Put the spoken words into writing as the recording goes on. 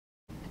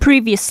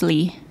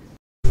Previously.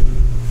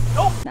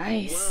 Oh!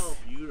 Nice. Wow,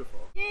 beautiful.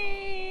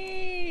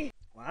 Yay!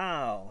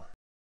 Wow.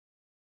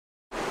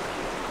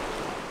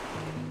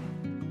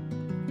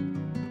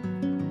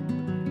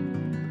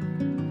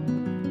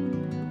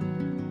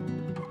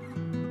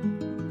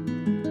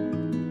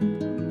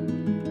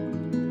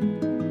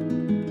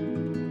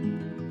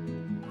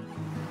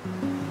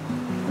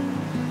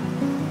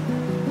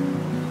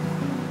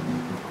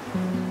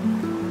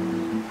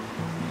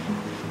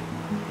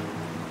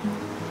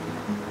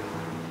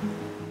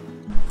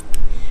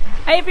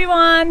 Hi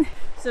everyone!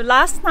 So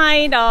last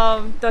night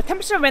the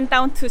temperature went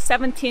down to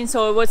 17,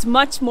 so it was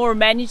much more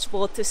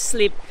manageable to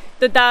sleep.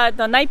 The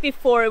night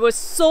before it was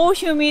so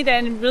humid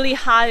and really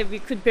hot, we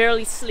could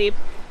barely sleep.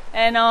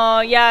 And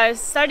yeah,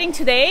 starting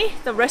today,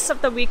 the rest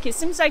of the week, it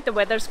seems like the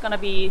weather's gonna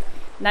be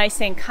nice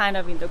and kind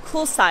of in the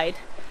cool side.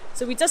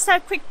 So we just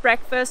had a quick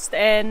breakfast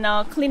and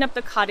clean up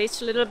the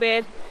cottage a little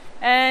bit.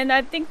 And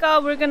I think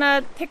we're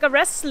gonna take a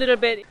rest a little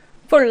bit.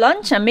 For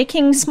lunch, I'm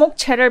making smoked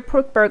cheddar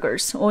pork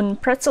burgers on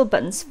pretzel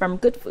buns from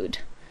Good Food.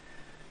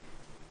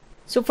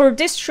 So for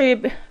this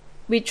trip,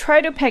 we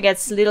try to pack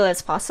as little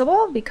as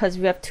possible because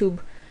we have to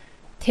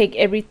take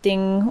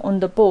everything on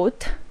the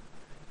boat.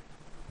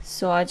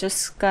 So I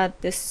just got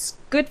this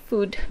Good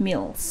Food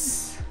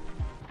meals.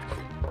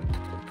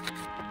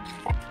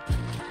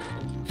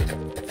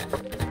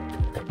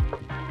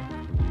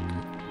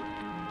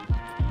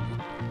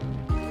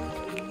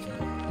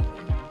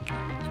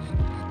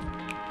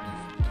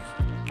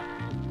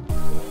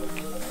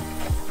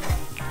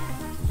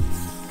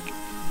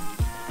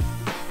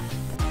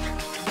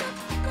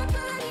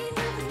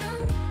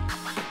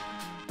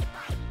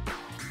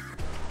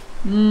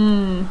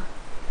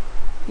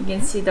 You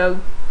can see the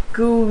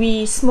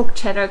gooey smoked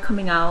cheddar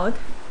coming out.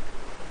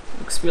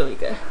 Looks really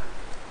good.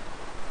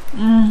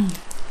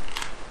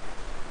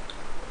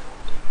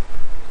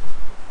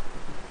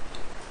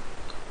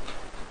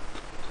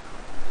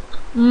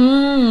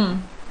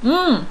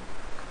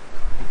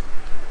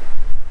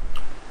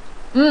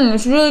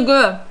 It's really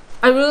good.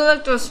 I really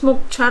like the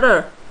smoked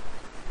cheddar.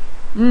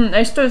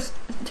 I still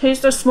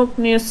taste the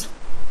smokiness.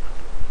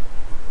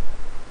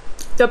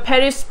 The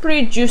patty is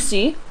pretty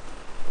juicy.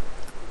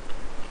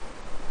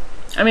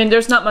 I mean,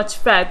 there's not much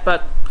fat,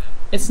 but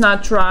it's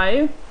not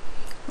dry.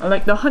 I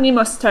like the honey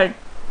mustard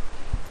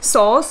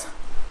sauce.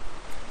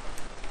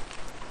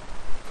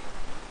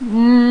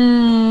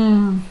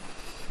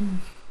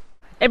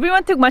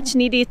 Everyone took much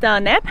needed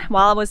nap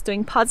while I was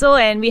doing puzzle,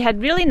 and we had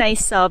really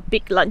nice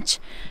big lunch.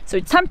 So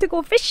it's time to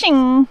go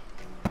fishing.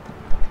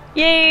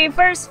 Yay,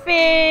 first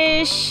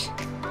fish!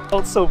 Oh,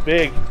 it's so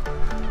big.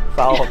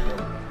 Foul hook.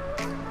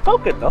 Oh,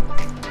 good though.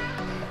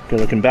 Good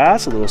looking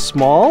bass, a little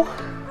small.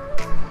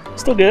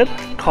 Still good.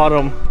 Caught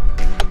him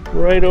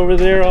right over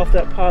there off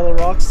that pile of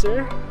rocks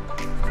there.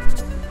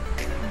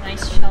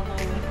 Nice shallow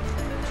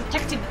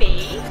protected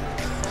bay.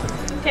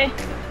 Okay.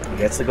 He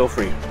gets to go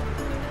free.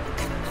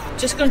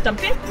 Just gonna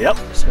dump it? Yep,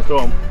 just gonna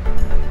throw him.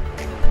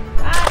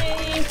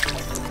 Bye!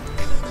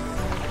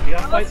 You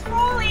gotta fight. It's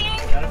rolling!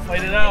 Gotta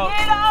fight it out.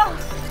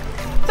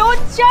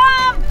 Don't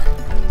jump!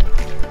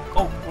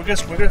 Oh, we're gonna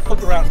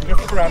flip around. We're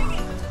gonna flip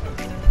around.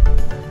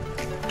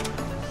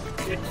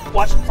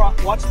 Watch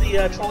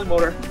the trolling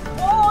motor.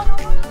 Oh,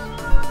 no.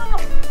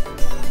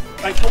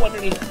 Alright, go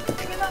underneath.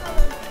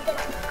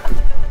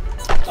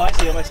 Oh, I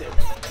see him, I see him.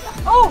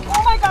 Oh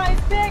my god,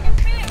 it's big,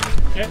 it's big!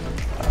 Okay.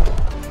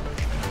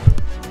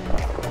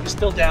 He's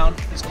still down.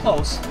 He's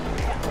close.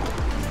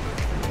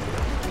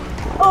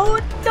 Oh,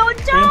 don't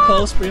jump! Bring him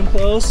close, bring him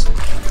close.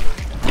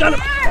 Got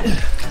him!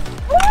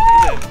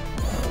 Woo!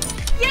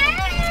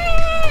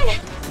 Yay!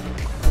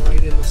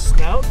 Right in the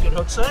snout. Good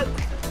hook set.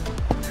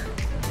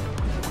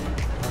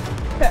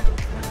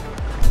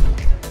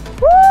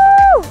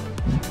 Woo!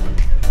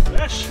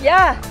 Fish.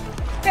 Yeah.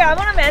 Here, I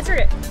want to measure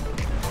it.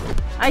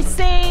 I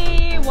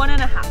say 1.5.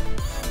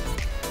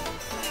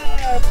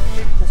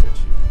 Maybe closer to 2.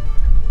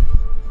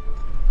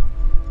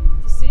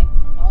 You see?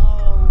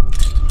 Oh.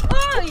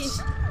 Oh!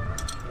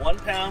 1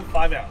 pound,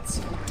 5 ounce.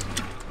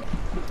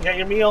 You got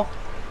your meal?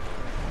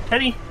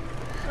 Teddy,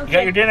 Okay. you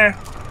got your dinner?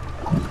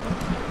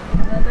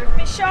 Another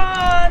fish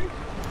on.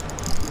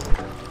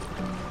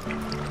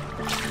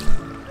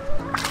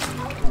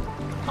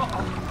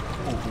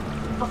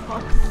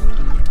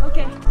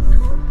 Okay.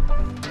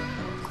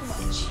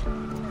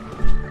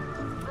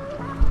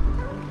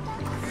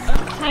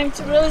 Time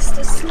to release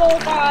the small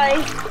guy.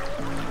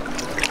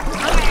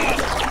 Okay,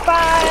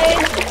 bye.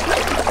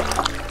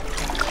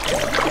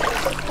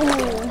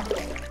 Ooh.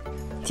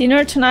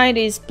 Dinner tonight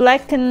is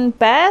blackened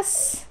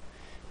bass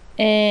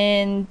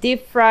and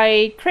deep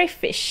fried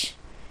crayfish.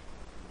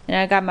 And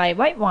I got my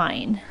white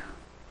wine.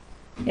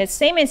 It's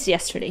same as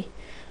yesterday,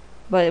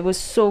 but it was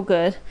so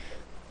good.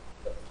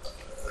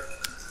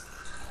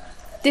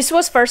 This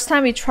was first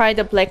time we tried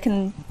the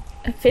blackened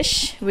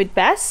fish with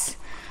bass,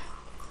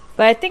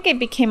 but I think it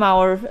became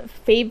our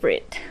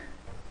favorite.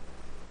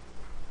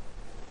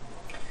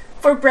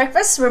 For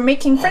breakfast, we're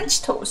making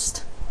French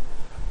toast.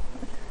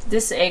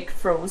 This egg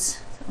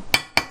froze.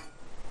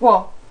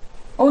 Whoa!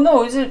 Oh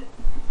no, is it?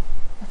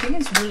 think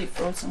it's really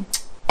frozen.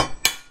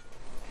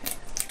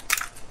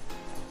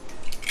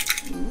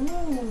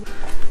 Ooh.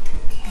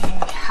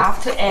 Okay,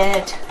 have to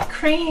add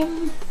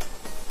cream.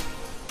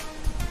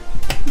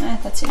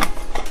 That's it.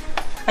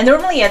 I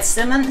normally add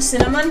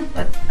cinnamon,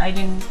 but I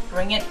didn't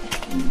bring it.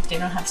 They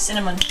don't have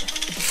cinnamon.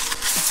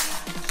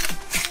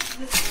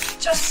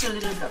 Just a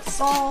little bit of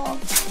salt.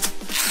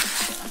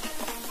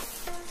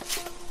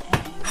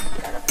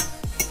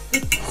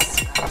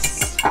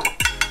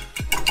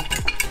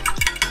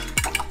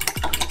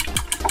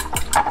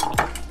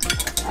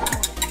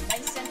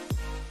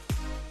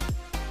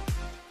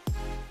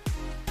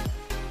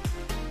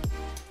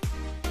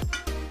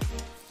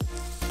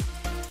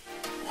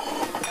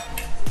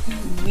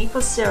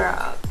 Maple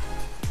syrup.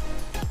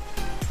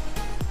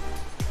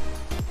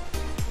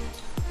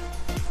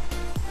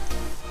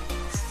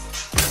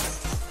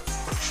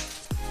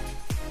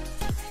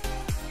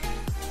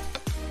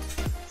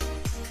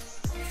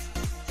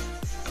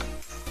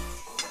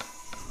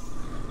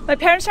 My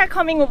parents are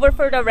coming over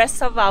for the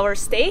rest of our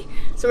stay,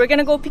 so we're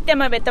gonna go pick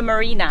them up at the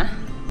marina.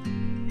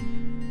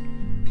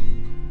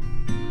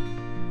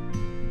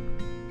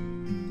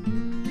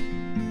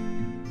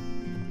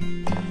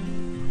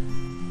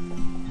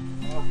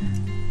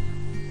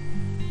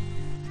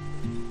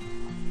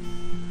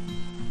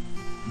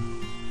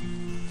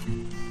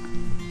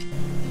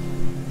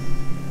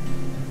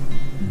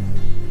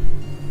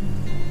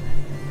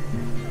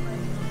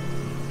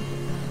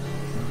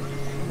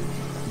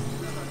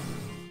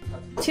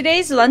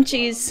 Today's lunch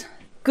is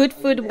good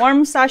food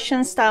warm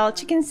session style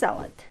chicken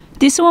salad.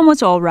 This one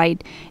was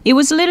alright. It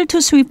was a little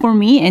too sweet for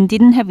me and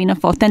didn't have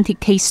enough authentic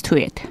taste to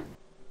it.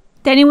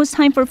 Then it was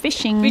time for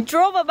fishing. We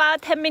drove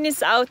about 10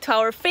 minutes out to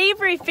our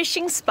favorite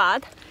fishing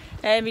spot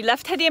and we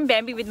left Teddy and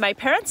Bambi with my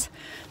parents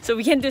so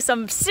we can do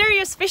some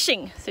serious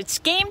fishing. So it's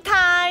game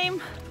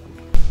time!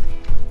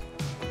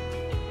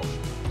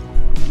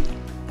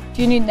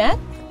 Do you need net?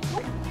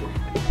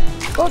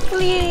 Go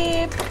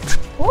flip!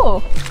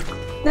 Oh,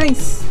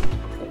 nice!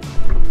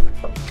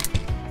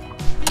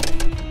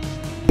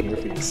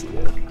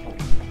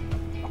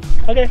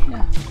 Okay.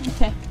 Yeah,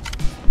 okay.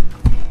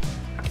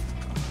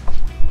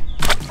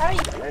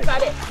 Alright,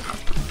 got it.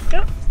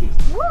 Yep.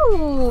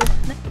 Woo!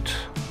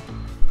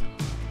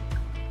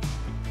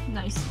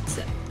 Nice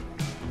set.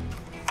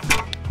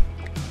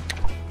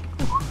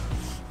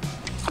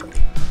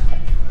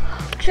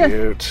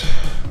 Cute.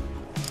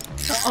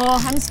 Oh,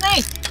 ham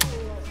snake.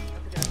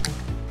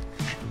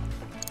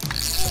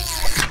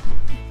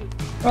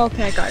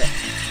 Okay, I got it.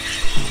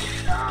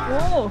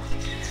 Whoa.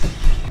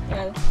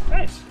 Yeah.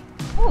 Nice.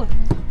 Oh,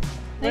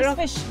 nice Right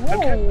fish. Okay.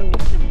 Whoa.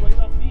 Right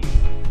off these.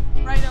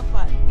 Right up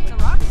what? The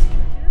rocks?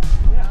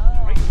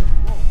 Yeah, right in the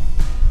floor.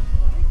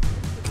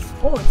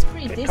 Oh, it's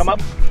pretty Okay, decent. come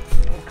up.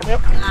 Come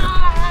up.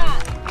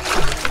 Ah!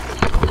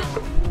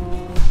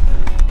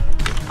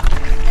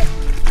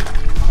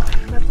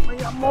 You messed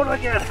with my motor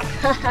again.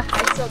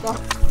 I saw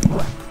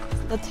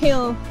the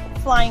tail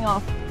flying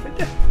off. Right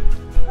there.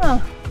 Huh.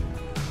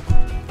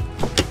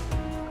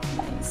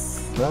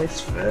 Nice. Nice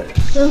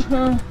fish.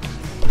 Uh-huh.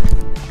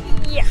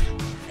 Yeah,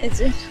 it's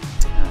it.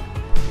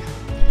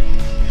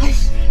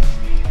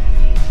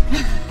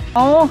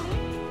 Oh.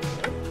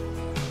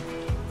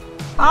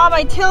 Ah,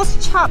 my tail's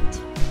chopped.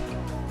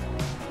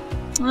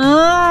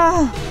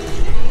 Ah,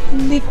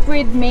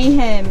 liquid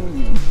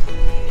mayhem.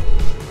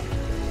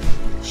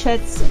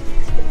 Sheds it.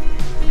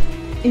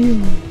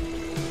 Ew.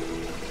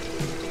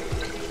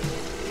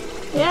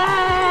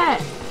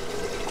 Yeah.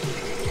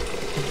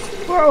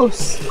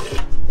 Gross.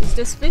 Is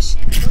this fish?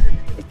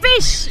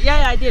 Fish!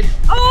 Yeah, I did.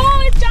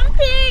 Oh, it's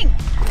jumping!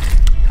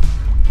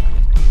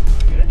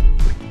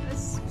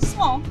 It's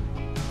small.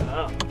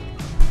 Oh.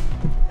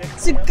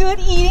 It's a good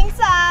eating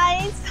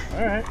size.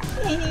 Alright.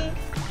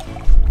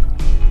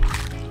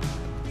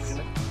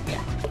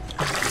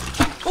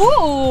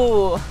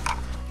 Ooh!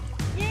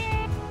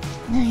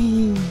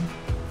 Yeah.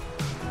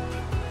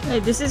 Hey,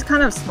 this is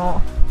kind of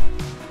small.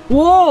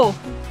 Whoa!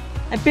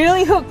 I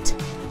barely hooked.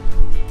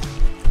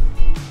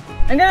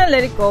 I'm gonna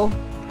let it go.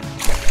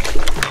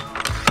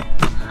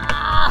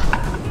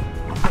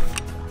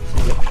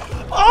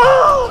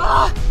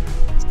 Oh!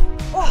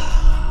 Oh!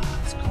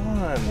 It's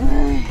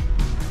gone.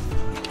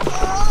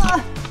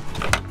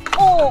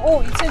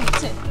 Oh,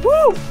 it's it.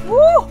 Woo!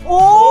 Woo!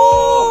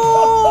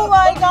 Oh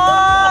my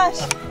gosh!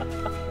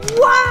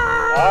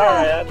 Wow!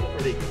 Alright, that's a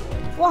pretty good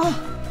one. Wow!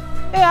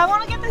 Hey, I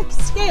want to get the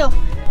scale.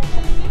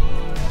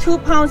 2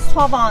 pounds,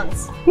 12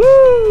 ounce.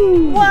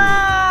 Woo!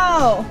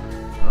 Wow!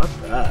 Not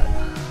bad.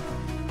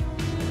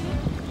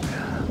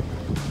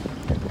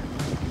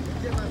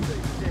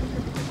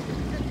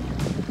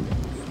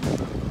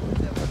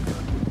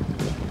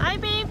 Hi,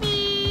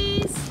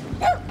 babies!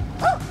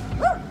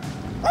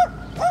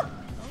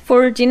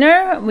 For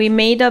dinner, we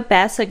made a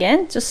bass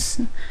again,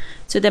 just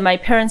so that my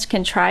parents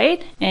can try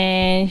it.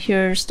 And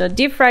here's the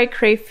deep fried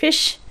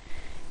crayfish.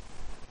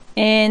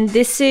 And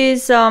this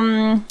is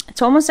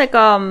it's almost like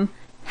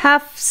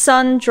half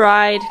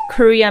sun-dried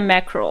Korean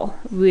mackerel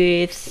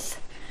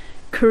with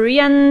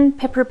Korean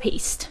pepper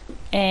paste.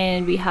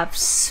 and we have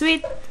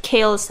sweet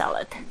kale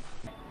salad.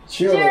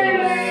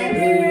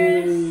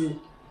 Cheers!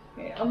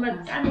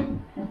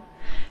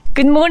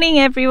 Good morning,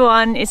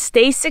 everyone. It's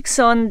day 6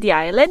 on the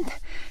island,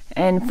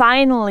 and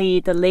finally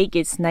the lake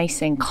is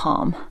nice and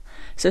calm.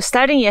 So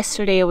starting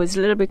yesterday, it was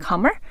a little bit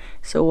calmer.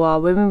 So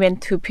when we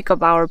went to pick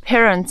up our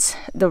parents,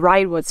 the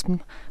ride was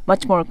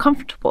much more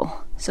comfortable.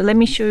 So let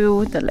me show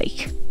you the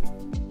lake.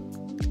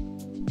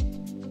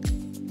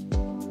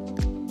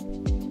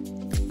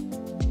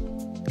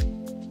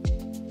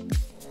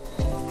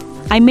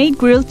 I made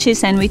grilled cheese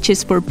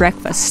sandwiches for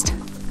breakfast.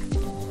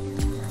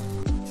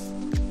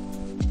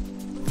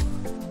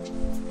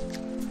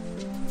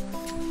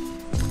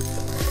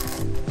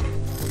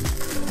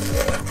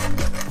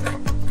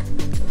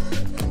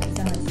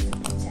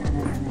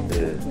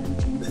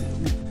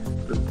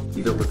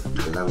 이거부터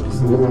달라고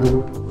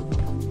있습니다.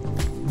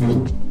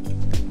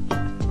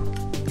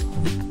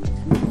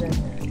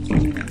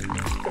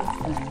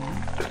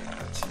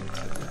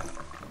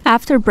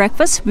 After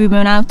breakfast, we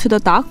went out to the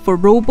dock for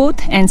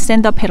rowboat and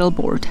stand-up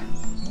paddleboard.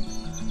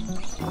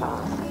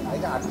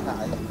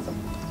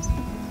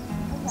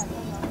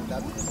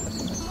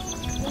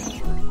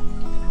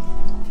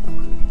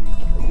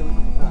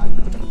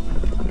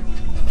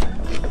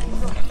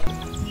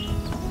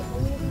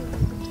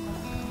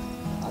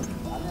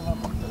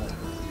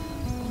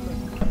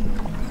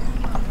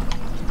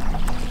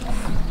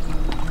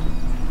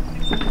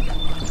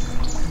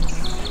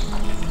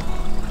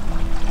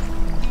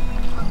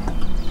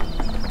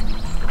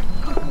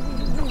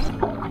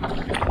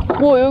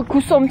 오, 여기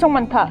구스 엄청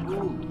많다.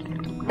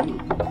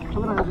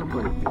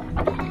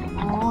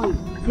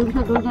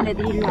 여기서 놀던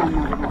애들이 일로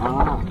왔나 보다.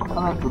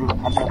 하나 둘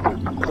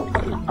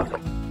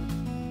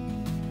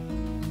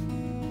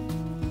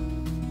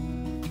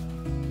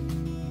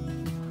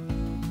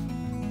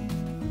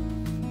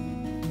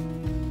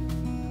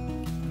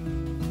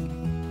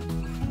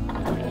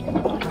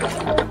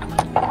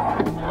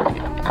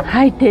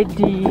Hi,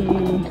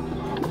 Teddy.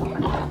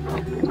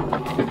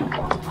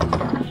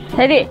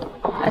 Teddy,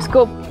 let's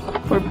go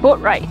for a boat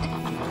ride.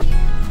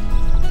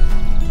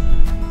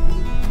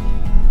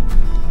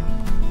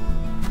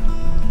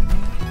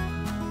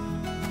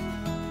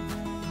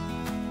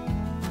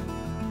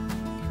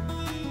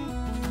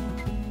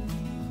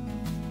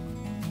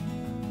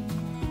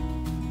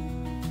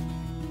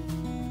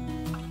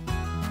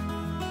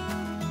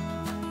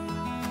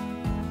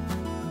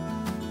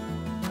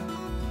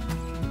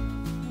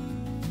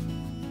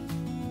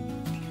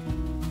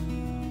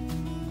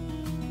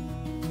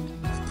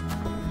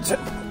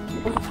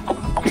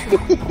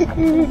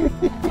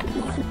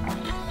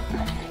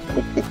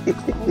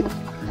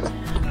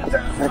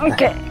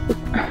 Okay.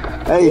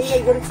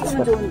 이거를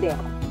치면 좋은데.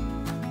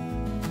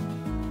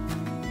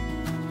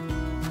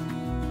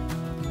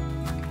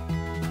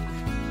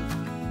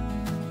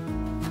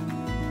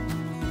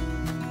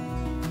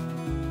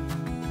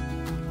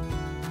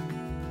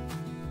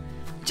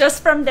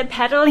 Just from the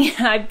paddling,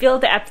 I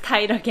built the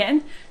appetite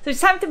again. So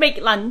it's time to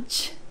make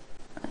lunch.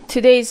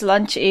 Today's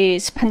lunch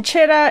is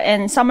pancetta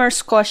and summer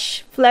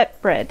squash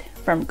flatbread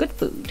from Good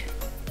Food.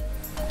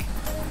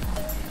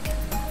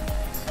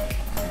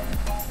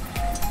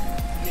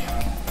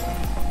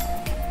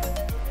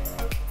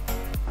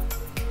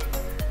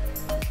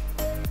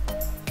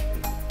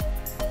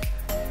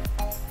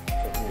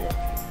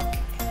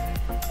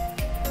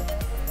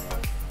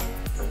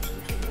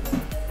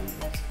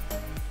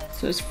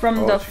 So it's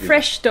from the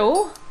fresh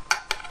dough.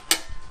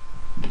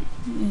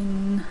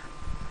 And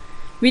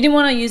we didn't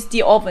want to use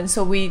the oven,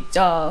 so we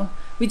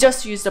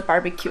just used the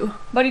barbecue.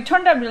 But it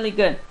turned out really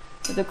good.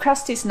 So the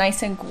crust is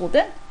nice and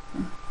golden.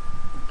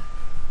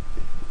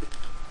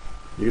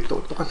 이게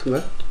또 똑같은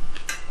거야?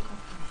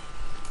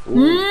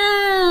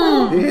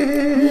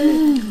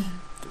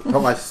 더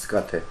맛있을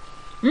것 같아.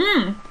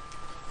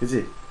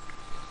 그지?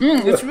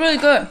 It's really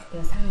good.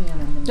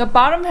 The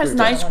bottom has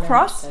nice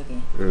crust.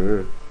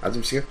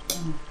 아줌씨가?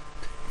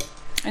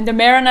 And the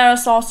marinara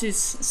sauce is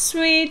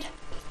sweet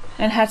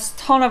and has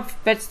ton of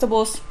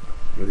vegetables.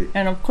 어디?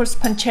 And of course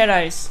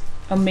pancetta is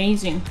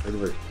amazing. 어디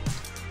봐.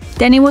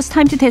 Then it was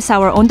time to test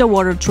our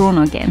underwater drone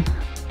again.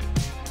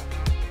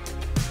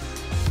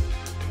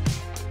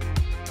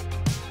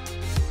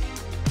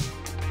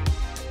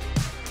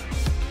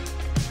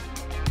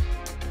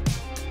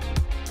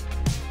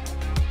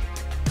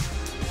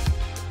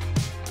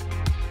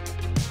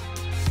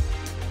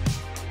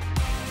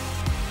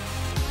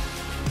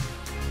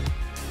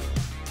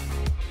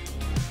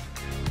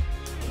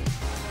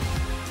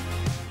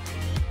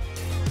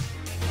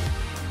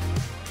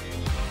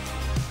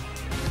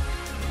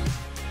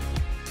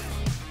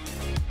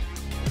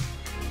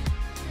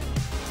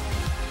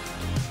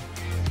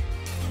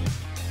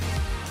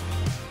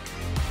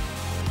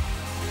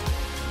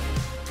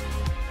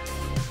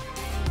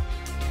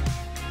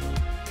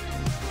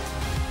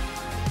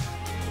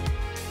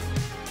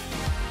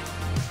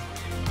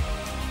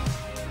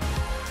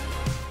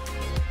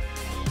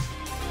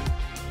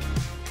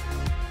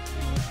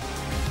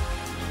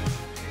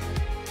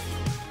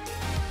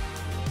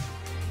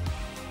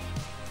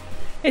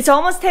 It's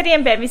almost Teddy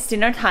and Baby's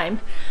dinner time,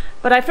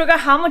 but I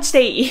forgot how much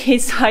they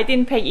eat, so I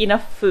didn't pack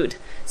enough food.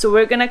 So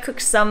we're gonna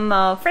cook some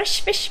fresh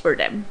fish for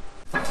them.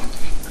 I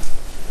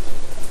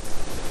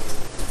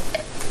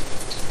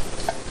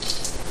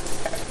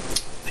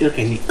feel like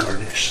I need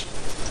garnish.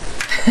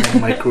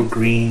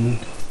 Microgreen.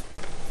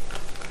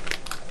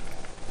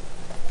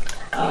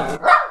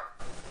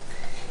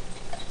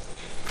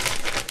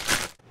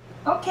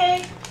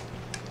 Okay.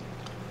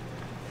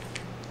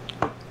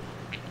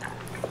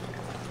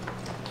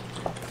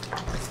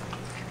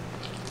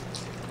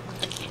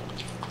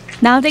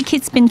 Now the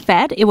kids been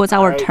fed, it was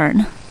our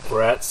turn.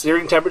 We're at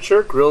searing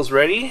temperature, grill's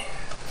ready.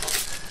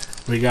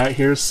 We got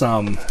here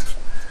some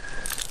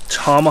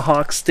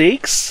tomahawk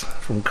steaks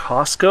from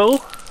Costco,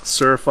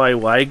 certified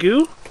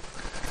Wagyu,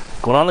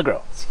 going on the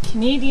grill. It's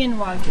Canadian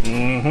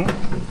Wagyu.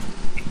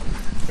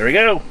 There we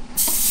go.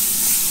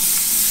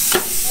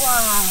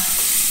 Wow.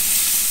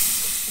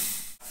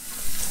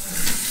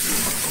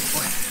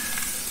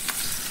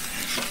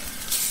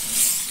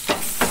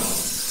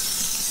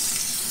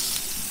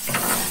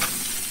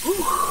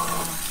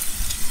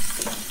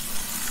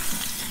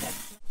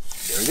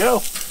 There we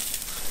go.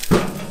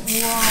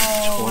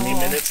 Wow. 20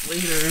 minutes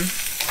later,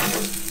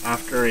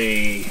 after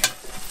a,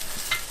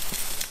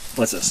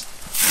 what's this?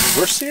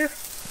 Reverse sear?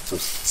 So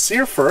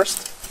sear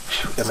first,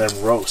 and then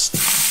roast.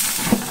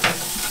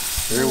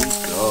 There we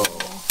go.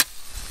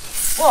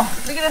 Whoa,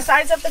 look at the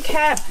size of the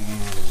cap.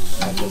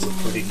 That does it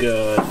pretty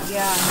good.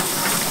 Yeah.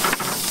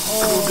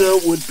 Olga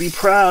would be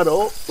proud.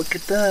 Oh, look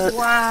at that.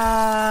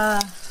 Wow.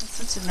 That's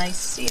such a nice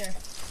sear.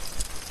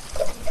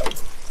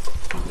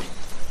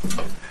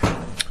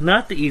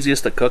 Not the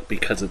easiest to cook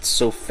because it's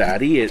so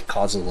fatty, it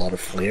causes a lot of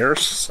flares,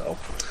 so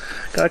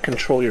gotta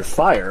control your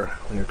fire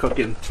when you're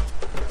cooking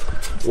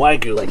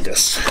Wagyu like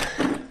this.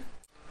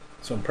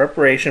 So in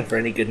preparation for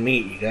any good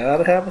meat, you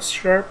gotta have a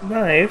sharp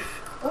knife.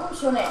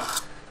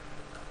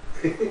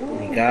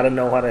 You gotta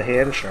know how to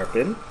hand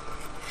sharpen.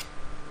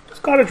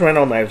 Scottish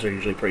Rhino knives are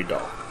usually pretty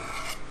dull.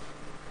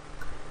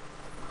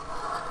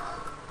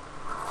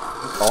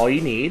 All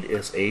you need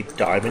is a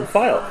diamond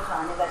file.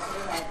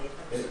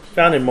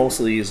 Found in most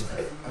of these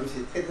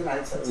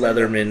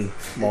Leatherman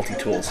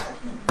multi-tools.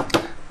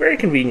 Very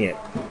convenient.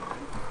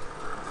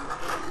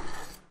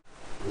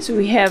 So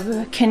we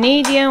have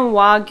Canadian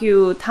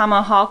Wagyu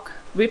tomahawk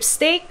rib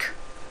steak,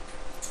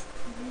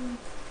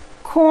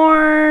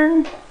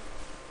 corn,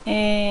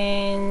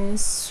 and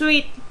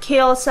sweet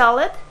kale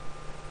salad,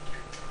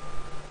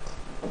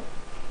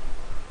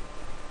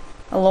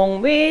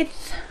 along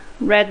with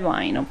red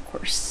wine, of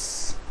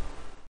course.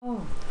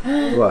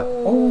 What?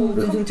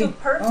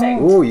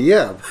 Perfect. 오,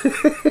 yeah.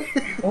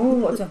 오,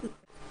 맞아.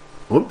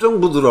 엄청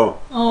부드러워.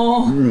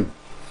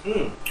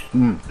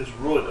 It's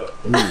really good.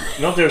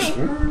 You know, there's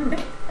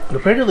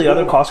compared to the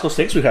other Costco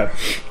steaks we have,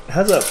 it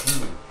has a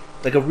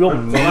like a real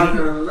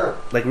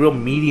real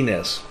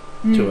meatiness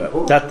to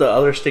it that the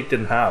other steak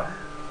didn't have.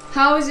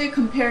 How is it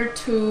compared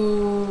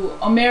to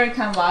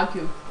American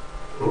Wagyu?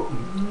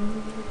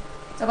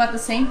 It's about the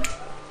same?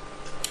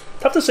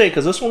 Tough to say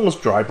because this one was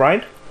dry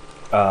brined,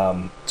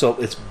 so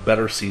it's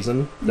better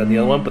seasoned than the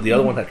other one. But the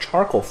other one had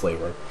charcoal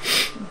flavor,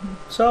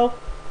 so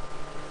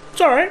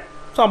it's all right.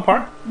 It's on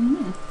par.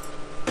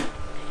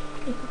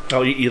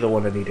 I'll eat either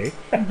one any day.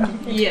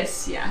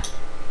 Yes, yeah.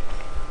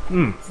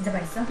 진짜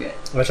맛있어? Good.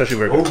 That's actually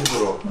very good.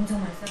 부드러워. 엄청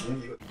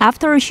맛있어?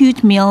 After a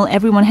huge meal,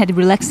 everyone had a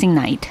relaxing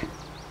night.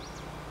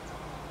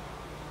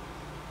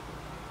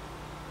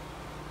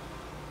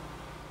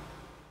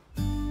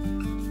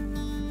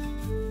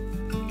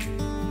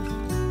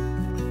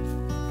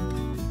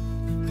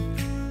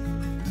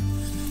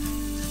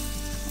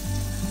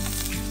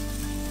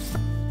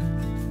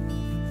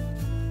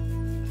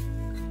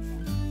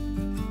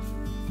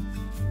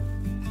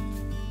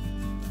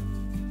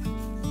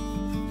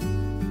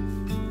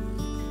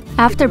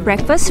 After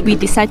breakfast, we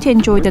decided to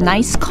enjoy the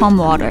nice calm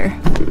water.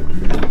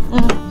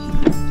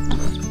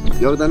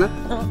 여기다 놔?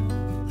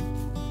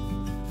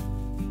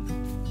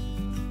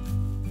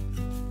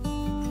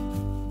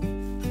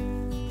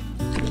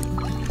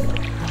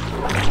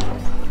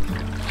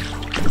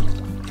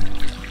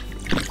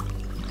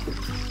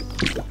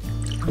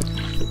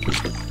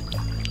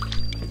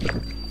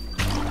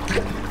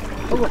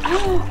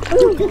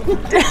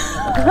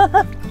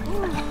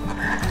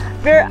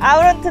 We're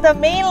out onto the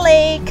main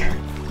lake.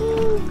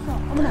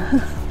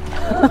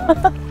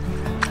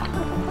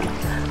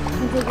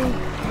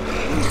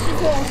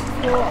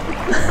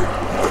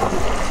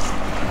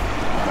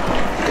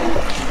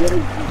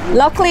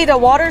 Luckily the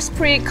water's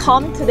pretty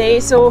calm today,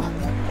 so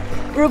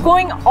we're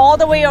going all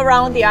the way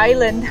around the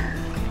island.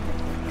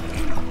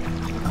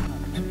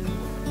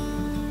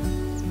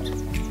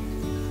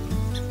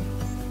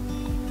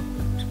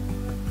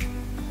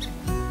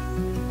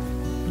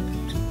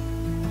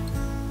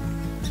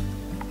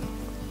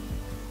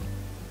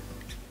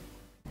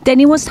 Then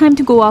it was time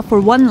to go out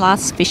for one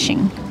last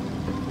fishing.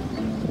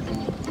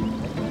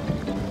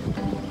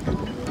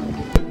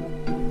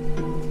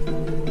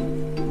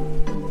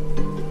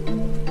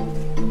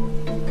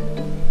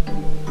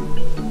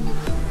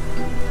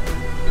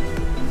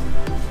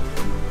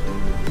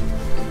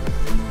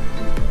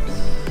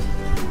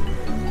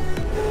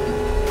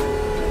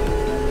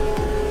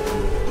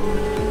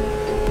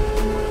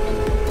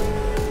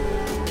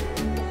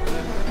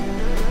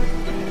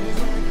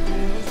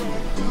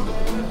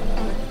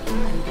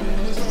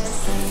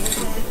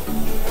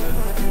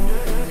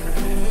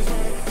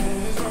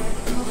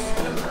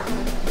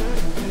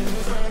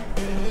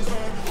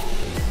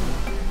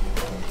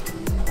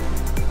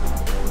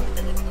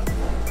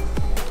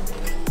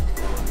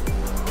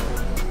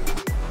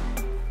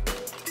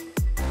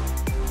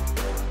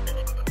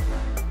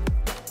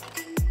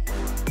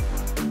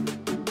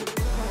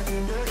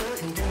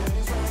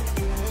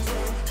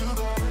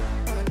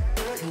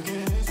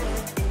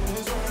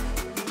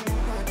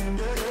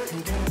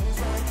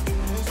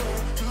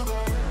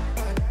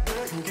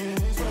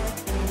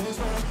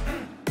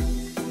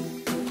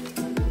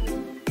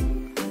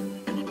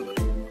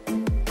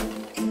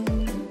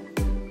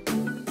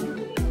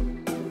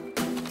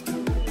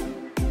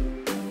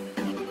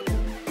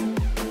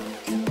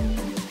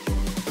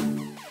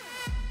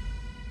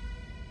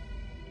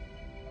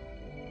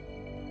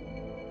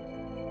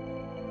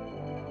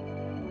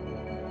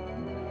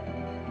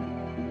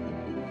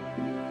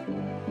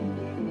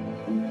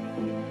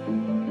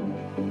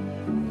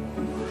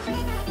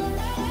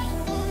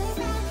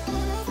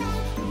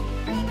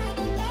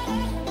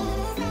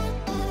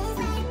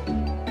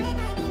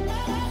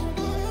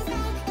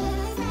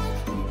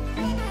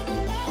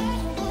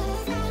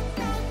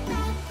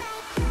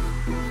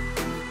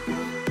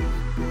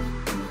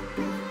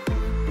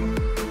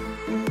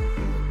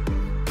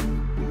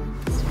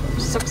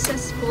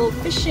 successful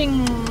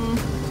fishing.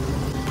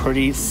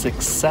 Pretty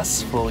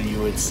successful,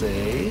 you would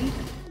say.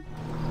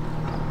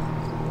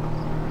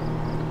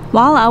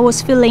 While I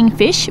was filling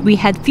fish, we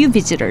had few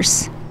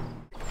visitors.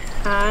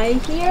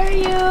 I hear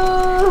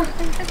you.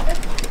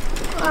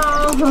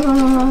 Oh,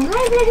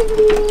 hi,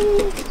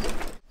 baby.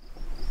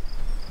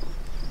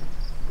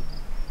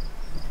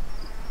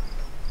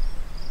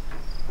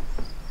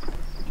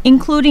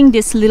 Including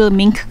this little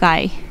mink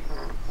guy.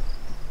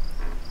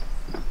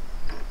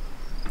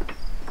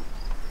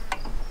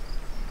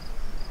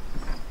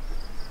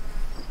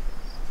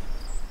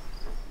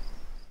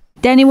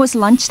 Then it was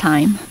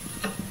lunchtime.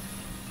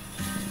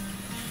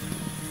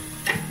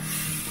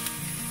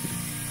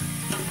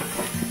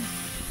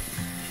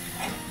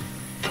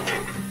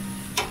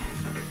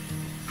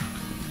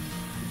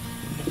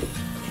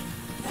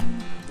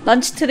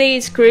 Lunch today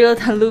is grilled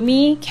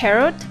halloumi,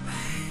 carrot,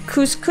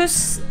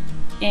 couscous,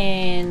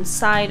 and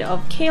side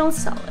of kale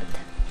salad.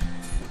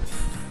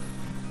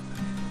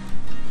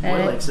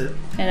 Boy likes it.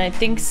 And I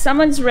think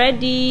someone's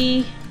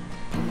ready.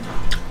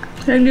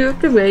 And you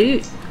have to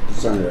wait.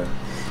 비싸네.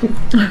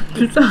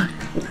 비싸.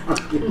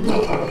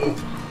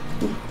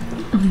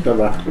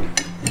 봐봐.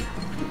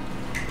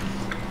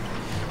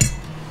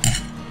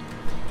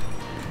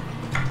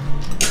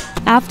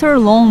 After a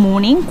long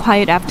morning,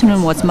 quiet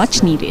afternoon was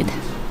much needed.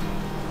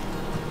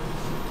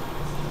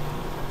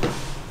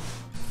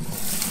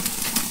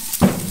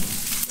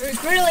 We're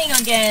grilling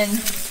again.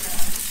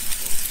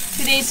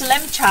 Today's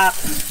lamb chop.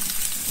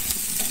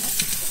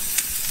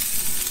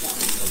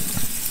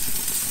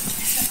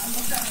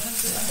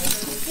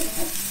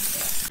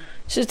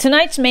 So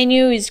tonight's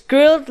menu is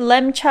grilled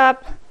lamb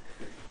chop,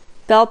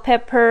 bell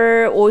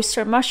pepper,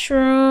 oyster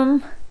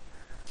mushroom,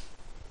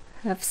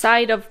 a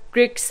side of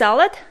Greek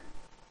salad,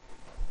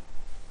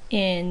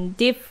 and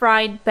deep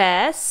fried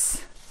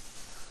bass,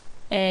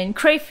 and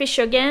crayfish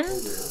again,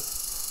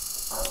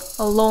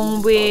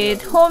 along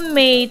with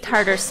homemade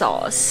tartar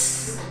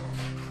sauce.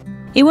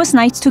 It was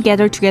nice to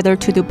gather together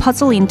to do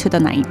puzzle into the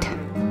night.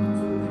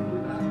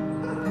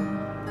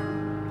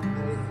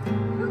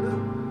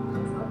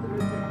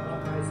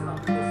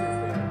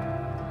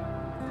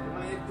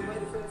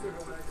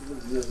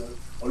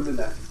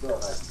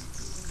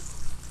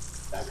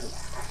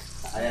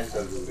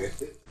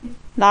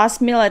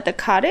 Last meal at the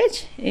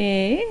cottage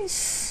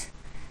is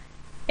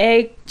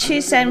egg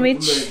cheese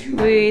sandwich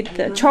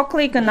with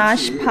chocolate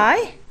ganache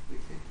pie.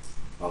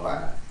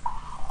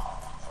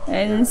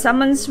 And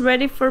someone's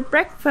ready for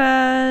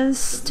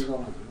breakfast.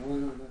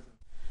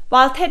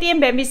 While Teddy and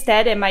Bambi's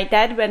dad and my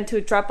dad went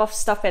to drop off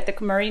stuff at the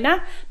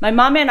marina, my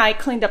mom and I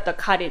cleaned up the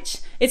cottage.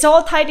 It's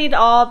all tidied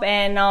up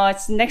and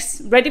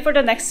it's ready for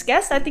the next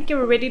guest. I think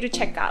you're ready to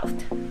check out.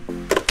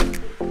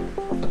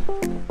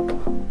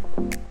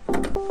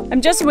 I'm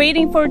just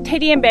waiting for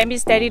Teddy and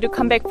Bambi's daddy to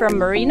come back from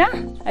marina.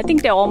 I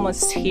think they're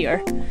almost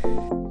here.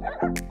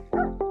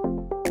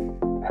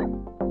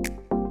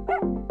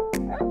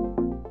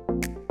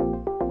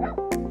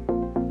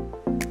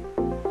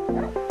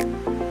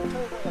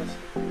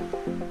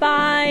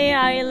 Bye,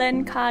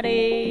 Island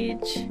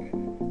Cottage.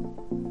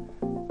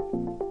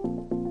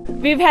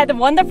 We've had a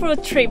wonderful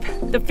trip.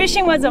 The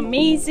fishing was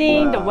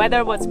amazing, the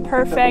weather was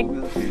perfect,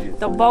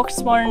 the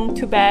bugs weren't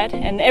too bad,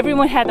 and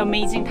everyone had an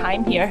amazing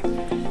time here.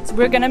 So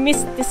we're gonna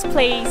miss this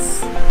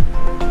place.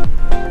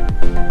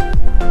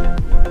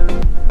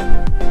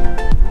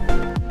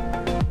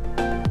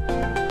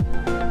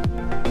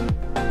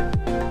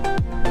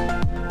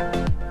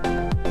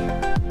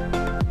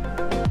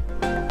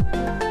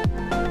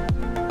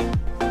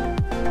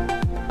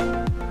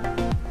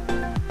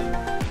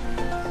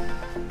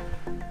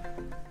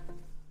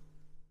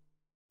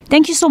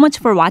 Thank you so much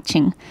for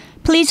watching.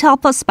 Please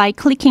help us by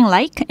clicking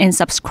like and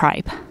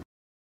subscribe.